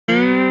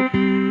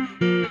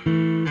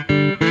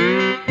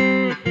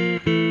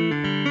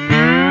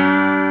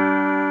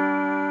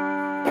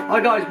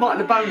Hi guys, Marc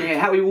Lebone here.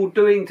 How are you all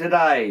doing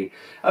today?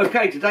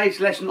 Okay,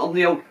 today's lesson on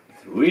the old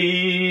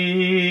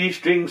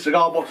 3-string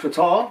cigar box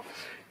guitar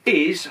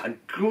is a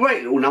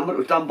great little number that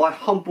was done by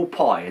Humble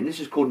Pie, and this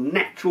is called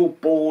Natural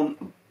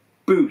Born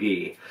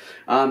Boogie.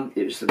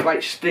 It was the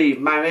great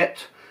Steve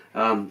Marriott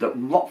that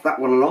rocked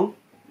that one along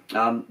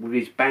with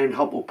his band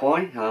Humble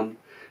Pie,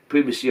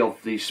 previously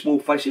of the Small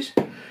Faces,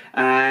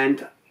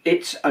 and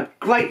it's a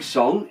great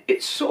song.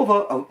 It's sort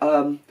of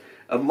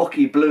a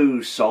rocky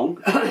blues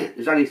song.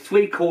 There's only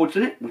 3 chords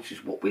in it, which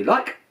is what we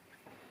like,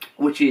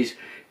 which is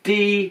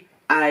D,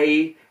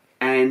 A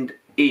and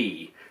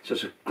E. So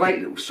it's a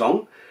great little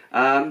song.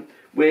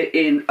 We're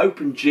in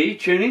open G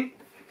tuning,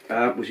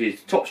 which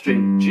is top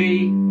string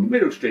G,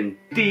 middle string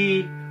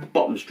D,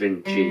 bottom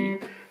string G.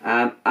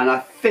 And I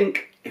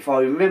think, if I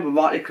remember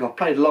rightly, because I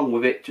played along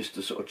with it just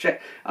to sort of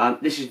check,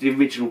 this is the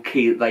original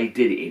key that they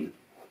did it in.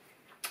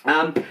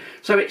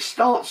 So it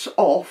starts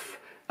off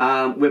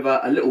with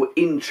a little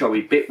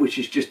intro-y bit, which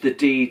is just the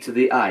D to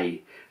the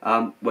A.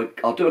 I'll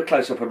do a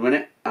close-up in a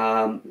minute,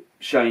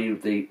 showing you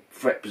the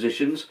fret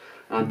positions,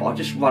 but I'll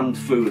just run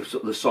through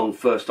sort of the song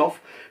first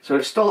off. So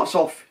it starts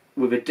off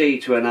with a D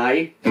to an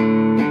A.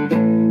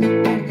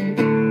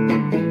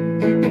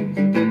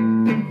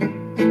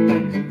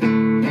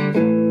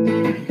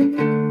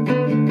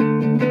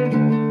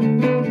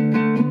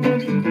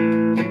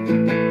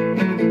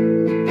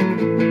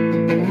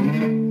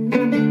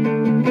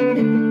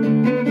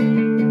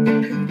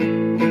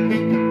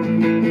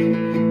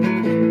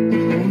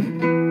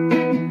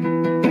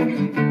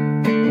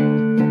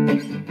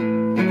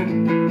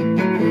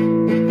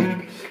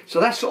 So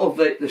that's sort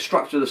of the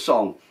structure of the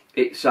song.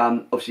 It's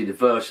obviously the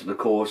verse and the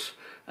chorus.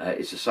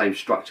 It's the same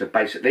structure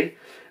basically.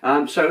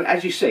 So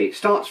as you see, it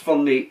starts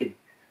from the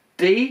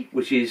D,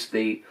 which is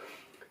the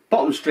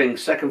bottom string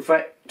 2nd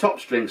fret, top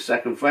string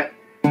 2nd fret,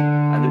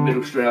 and the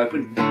middle string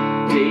open,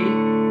 D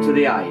to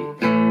the A.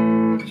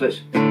 So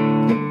it's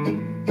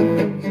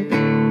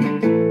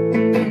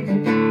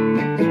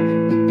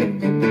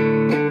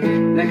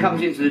then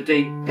comes into the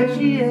D. There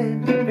she is,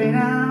 been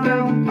out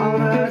on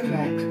her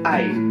tracks.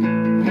 A.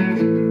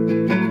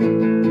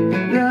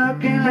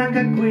 Like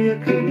a queer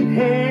green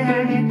hair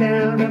hanging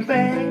down the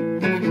bay,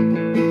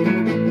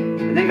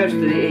 and then goes to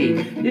the E.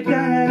 Then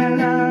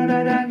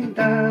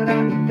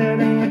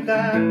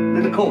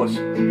the chorus.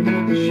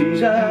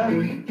 She's a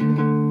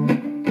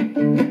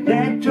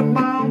natural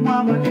born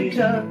woman. She's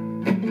a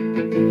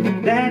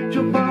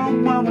natural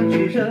born woman.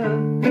 She's a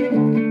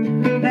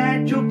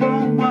natural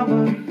born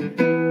woman.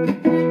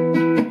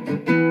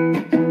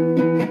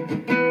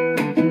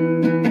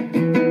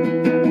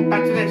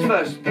 Back to the next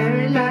verse.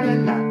 La la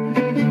la.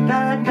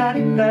 Da da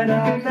da da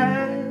da.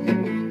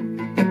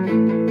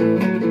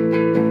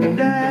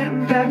 Da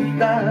da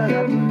da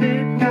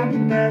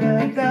da da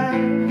da.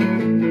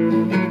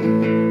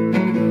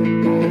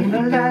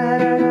 La da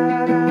da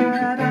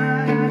da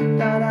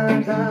da da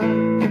da.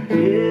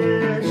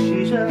 Yes,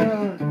 she's a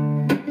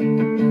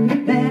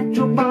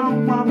natural born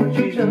woman.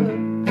 She's a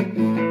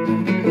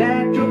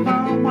natural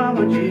born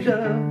woman. She's a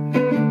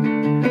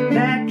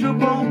natural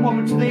born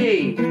woman to the E.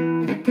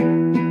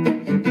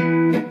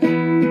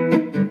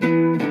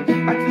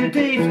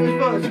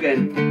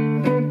 Again.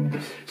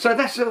 So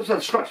that's also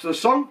the structure of the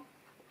song,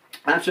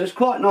 and so it's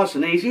quite nice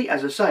and easy.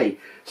 As I say,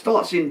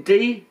 starts in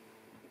D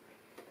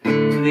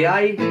to the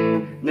A.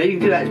 Now you can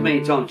do that as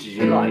many times as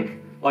you like.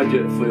 I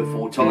do it 3 or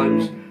 4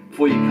 times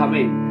before you come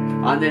in,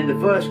 and then the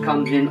verse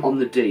comes in on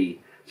the D.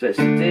 So it's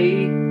the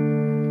D,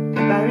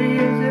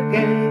 barriers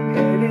again,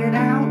 getting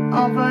out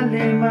of a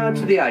limo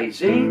to the A.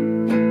 See?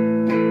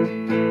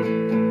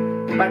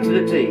 Back to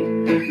the D.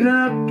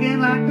 Looking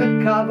like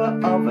the cover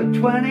of a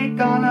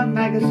 $20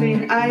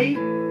 magazine, A.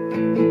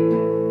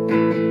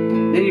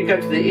 Then you go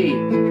to the E.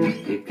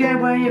 You get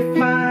where you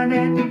find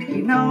it,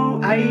 you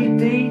know, A,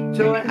 D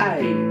to an A.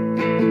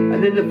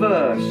 And then the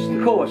verse, the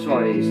chorus,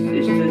 sorry, is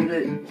to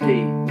the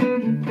D.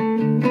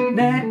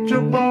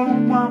 Natural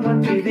born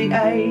woman to the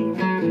A.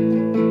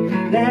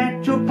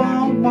 Natural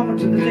born woman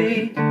to the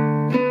D.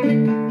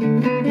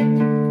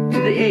 To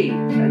the E.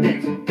 And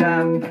it's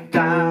da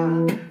da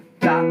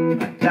da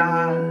da.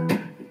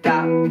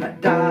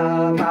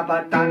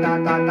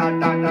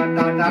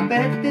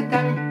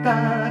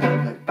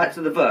 Back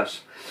to the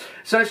verse.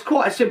 So it's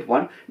quite a simple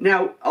one.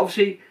 Now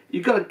obviously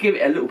you've got to give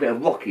it a little bit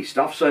of rocky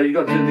stuff, so you've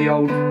got to do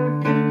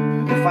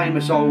the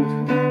famous old,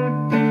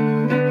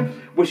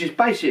 which is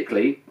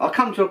basically, I'll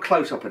come to a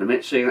close-up in a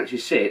minute so you can actually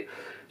see it.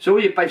 So all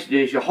you're basically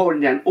doing is you're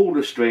holding down all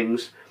the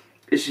strings.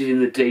 This is in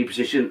the D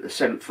position at the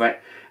 7th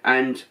fret,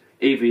 and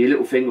either your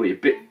little finger or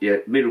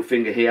your middle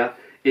finger here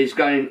is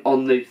going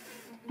on the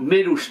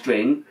middle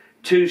string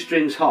 2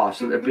 strings higher,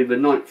 so that'll be the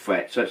 9th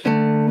fret. So it's,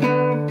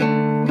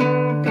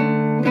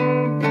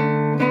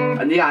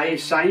 and the A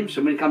is same,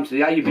 so when it comes to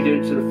the A you'll be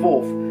doing it to the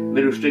 4th,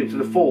 middle string to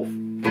the 4th.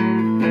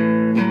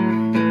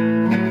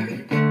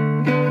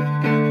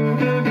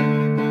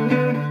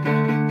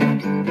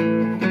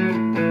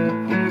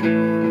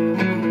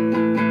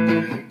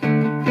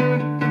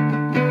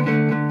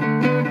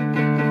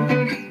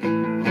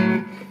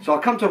 So I'll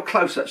come to a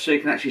close-up so you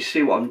can actually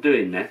see what I'm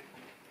doing there.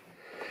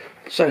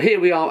 So here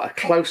we are, a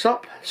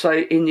close-up. So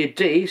in your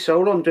D, so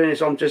all I'm doing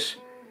is I'm just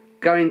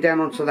going down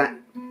onto that,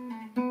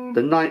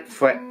 the 9th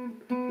fret,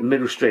 the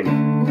middle string,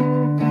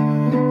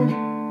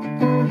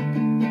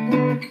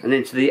 and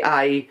then to the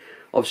A,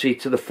 obviously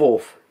to the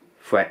 4th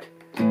fret.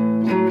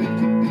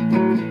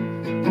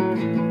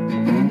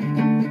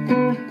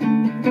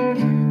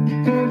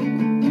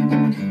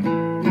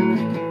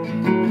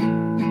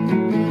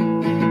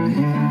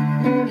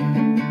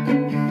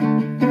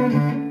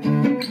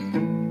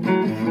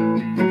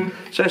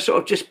 So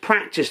sort of just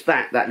practice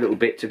that little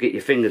bit to get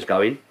your fingers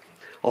going.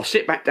 I'll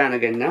sit back down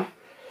again now.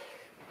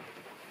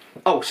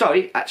 Oh,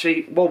 sorry,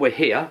 actually, while we'll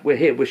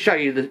show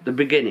you the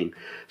beginning.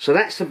 So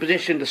that's the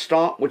position to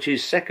start, which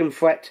is 2nd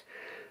fret,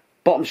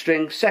 bottom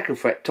string, 2nd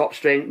fret, top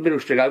string, middle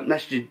string open,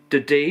 that's the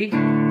D.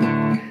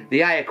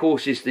 The A, of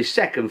course, is the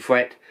 2nd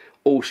fret,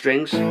 all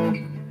strings.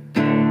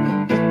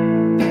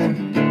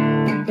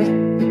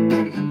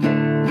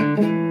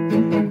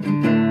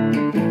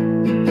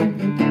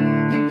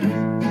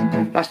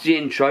 That's the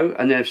intro,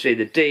 and then obviously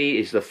the D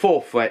is the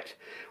 4th fret,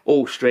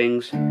 all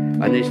strings,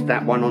 and there's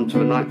that one onto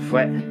the 9th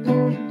fret,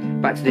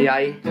 back to the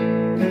A,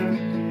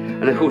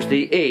 and of course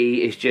the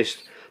E is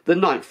just the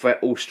 9th fret,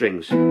 all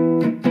strings.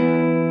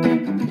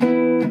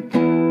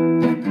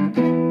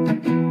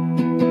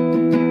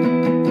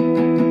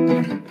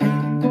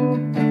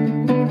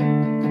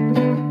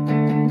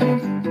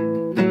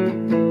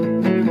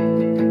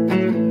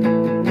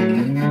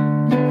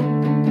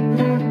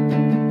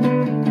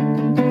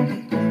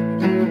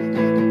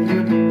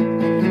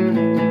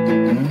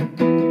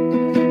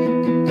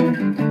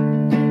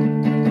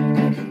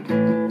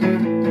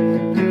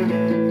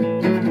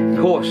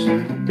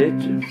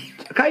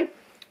 Okay,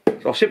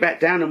 so I'll sit back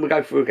down and we'll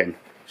go through again.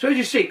 So as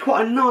you see,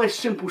 quite a nice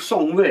simple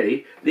song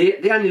really.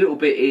 The only little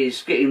bit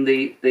is getting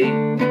the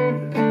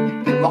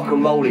rock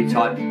and rolly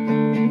type.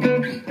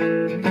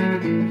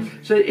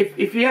 So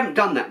if you haven't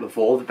done that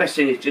before, the best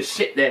thing is just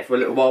sit there for a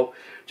little while,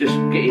 just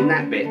getting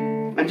that bit,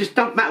 and just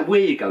don't matter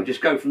where you go,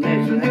 just go from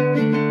there to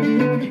there.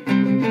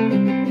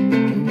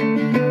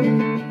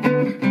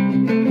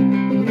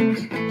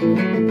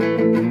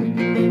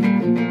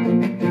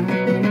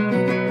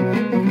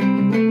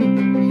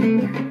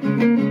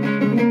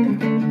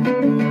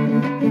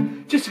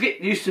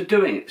 Used to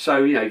doing it,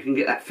 so you know you can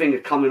get that finger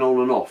coming on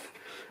and off.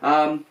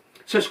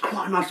 So it's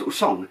quite a nice little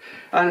song,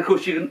 and of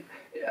course you can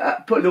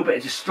put a little bit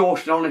of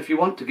distortion on if you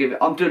want to give it.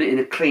 I'm doing it in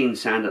a clean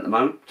sound at the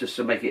moment, just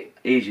to make it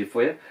easier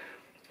for you.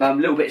 A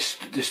little bit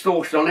of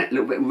distortion on it, a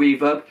little bit of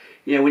reverb.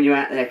 You know, when you're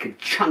out there, it can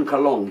chunk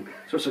along.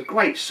 So it's a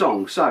great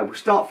song. So we'll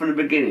start from the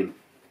beginning.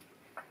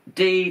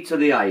 D to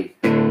the A.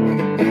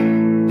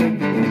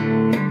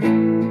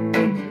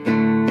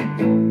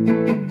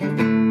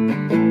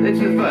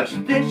 The verse.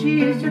 There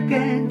she is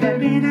again,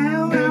 stepping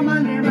out of my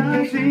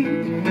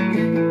limousine,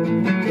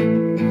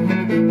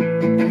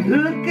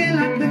 looking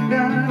like the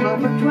girl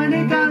of a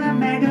 $20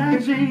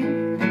 magazine.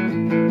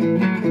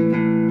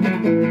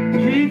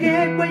 She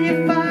get where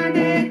you find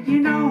it, you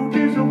know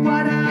just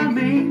what I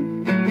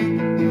mean.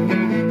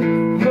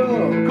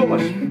 Oh, of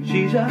course,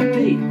 she's a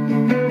D.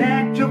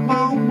 Natural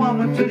born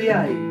woman to the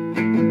A.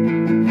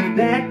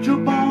 Natural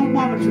born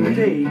woman to the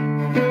D.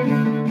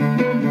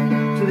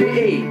 To the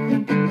E.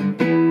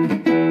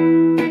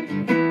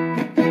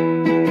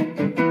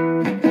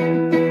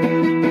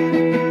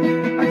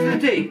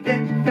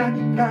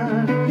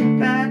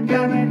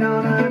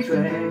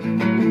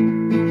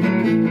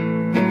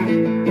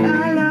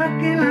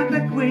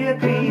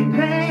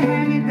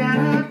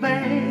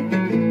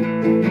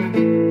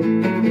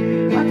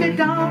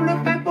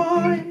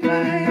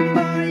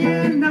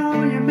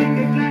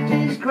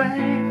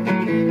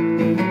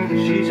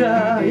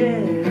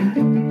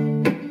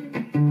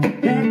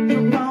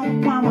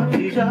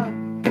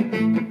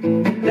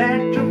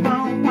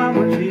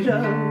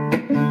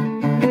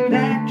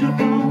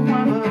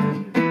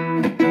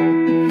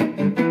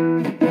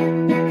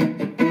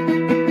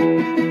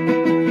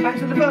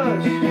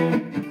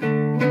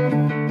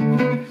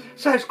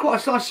 So it's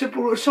quite a nice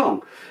simple little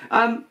song.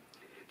 To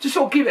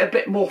sort of give it a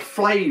bit more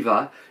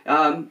flavour,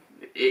 I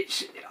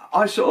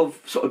sort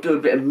of do a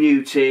bit of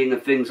muting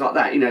and things like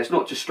that. You know, it's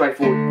not just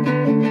straightforward.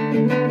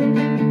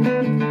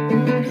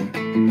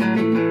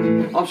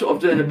 I'm sort of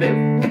doing a bit.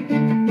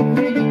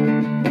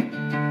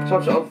 So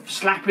I'm sort of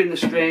slapping the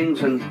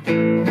strings and.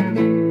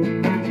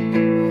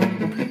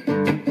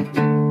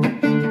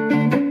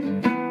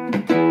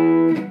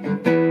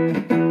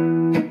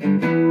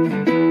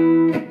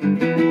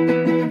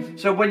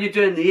 So when you're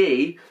doing the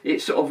E,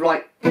 it's sort of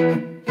like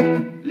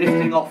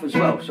lifting off as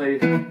well. So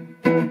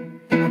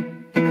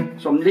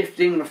I'm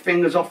lifting the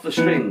fingers off the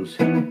strings.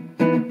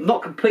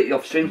 Not completely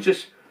off strings,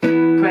 just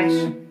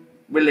press,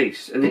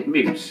 release, and it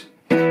mutes.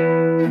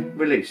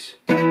 Release.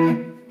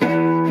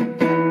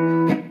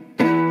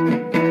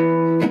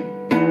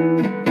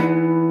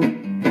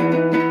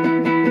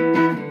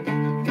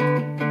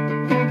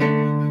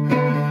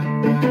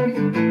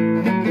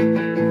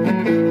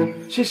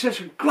 So it's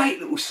such a great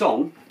little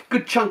song.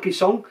 good chunky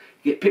song.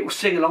 You get people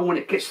sing along when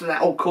it gets to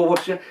that old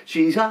chorus. Yeah?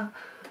 She's a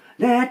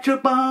natural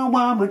born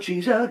woman,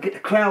 she's a... Get the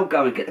crowd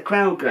going, get the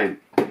crowd going.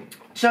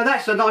 So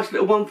that's a nice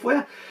little one for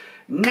you.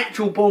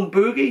 Natural Born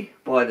Boogie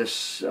by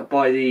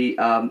the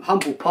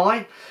Humble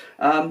Pie.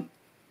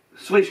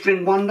 Three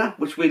string wonder,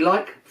 which we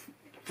like.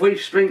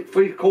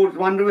 Three chord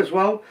wonder as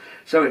well.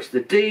 So it's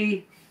the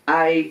D,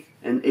 A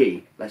and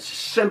E. That's as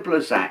simple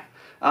as that.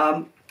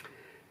 Don't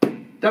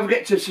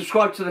forget to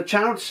subscribe to the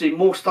channel to see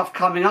more stuff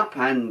coming up,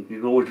 and you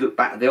can always look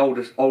back at the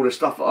older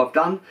stuff that I've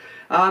done.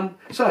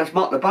 So that's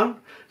Marc Lebone.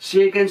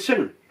 See you again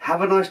soon.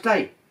 Have a nice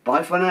day.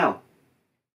 Bye for now.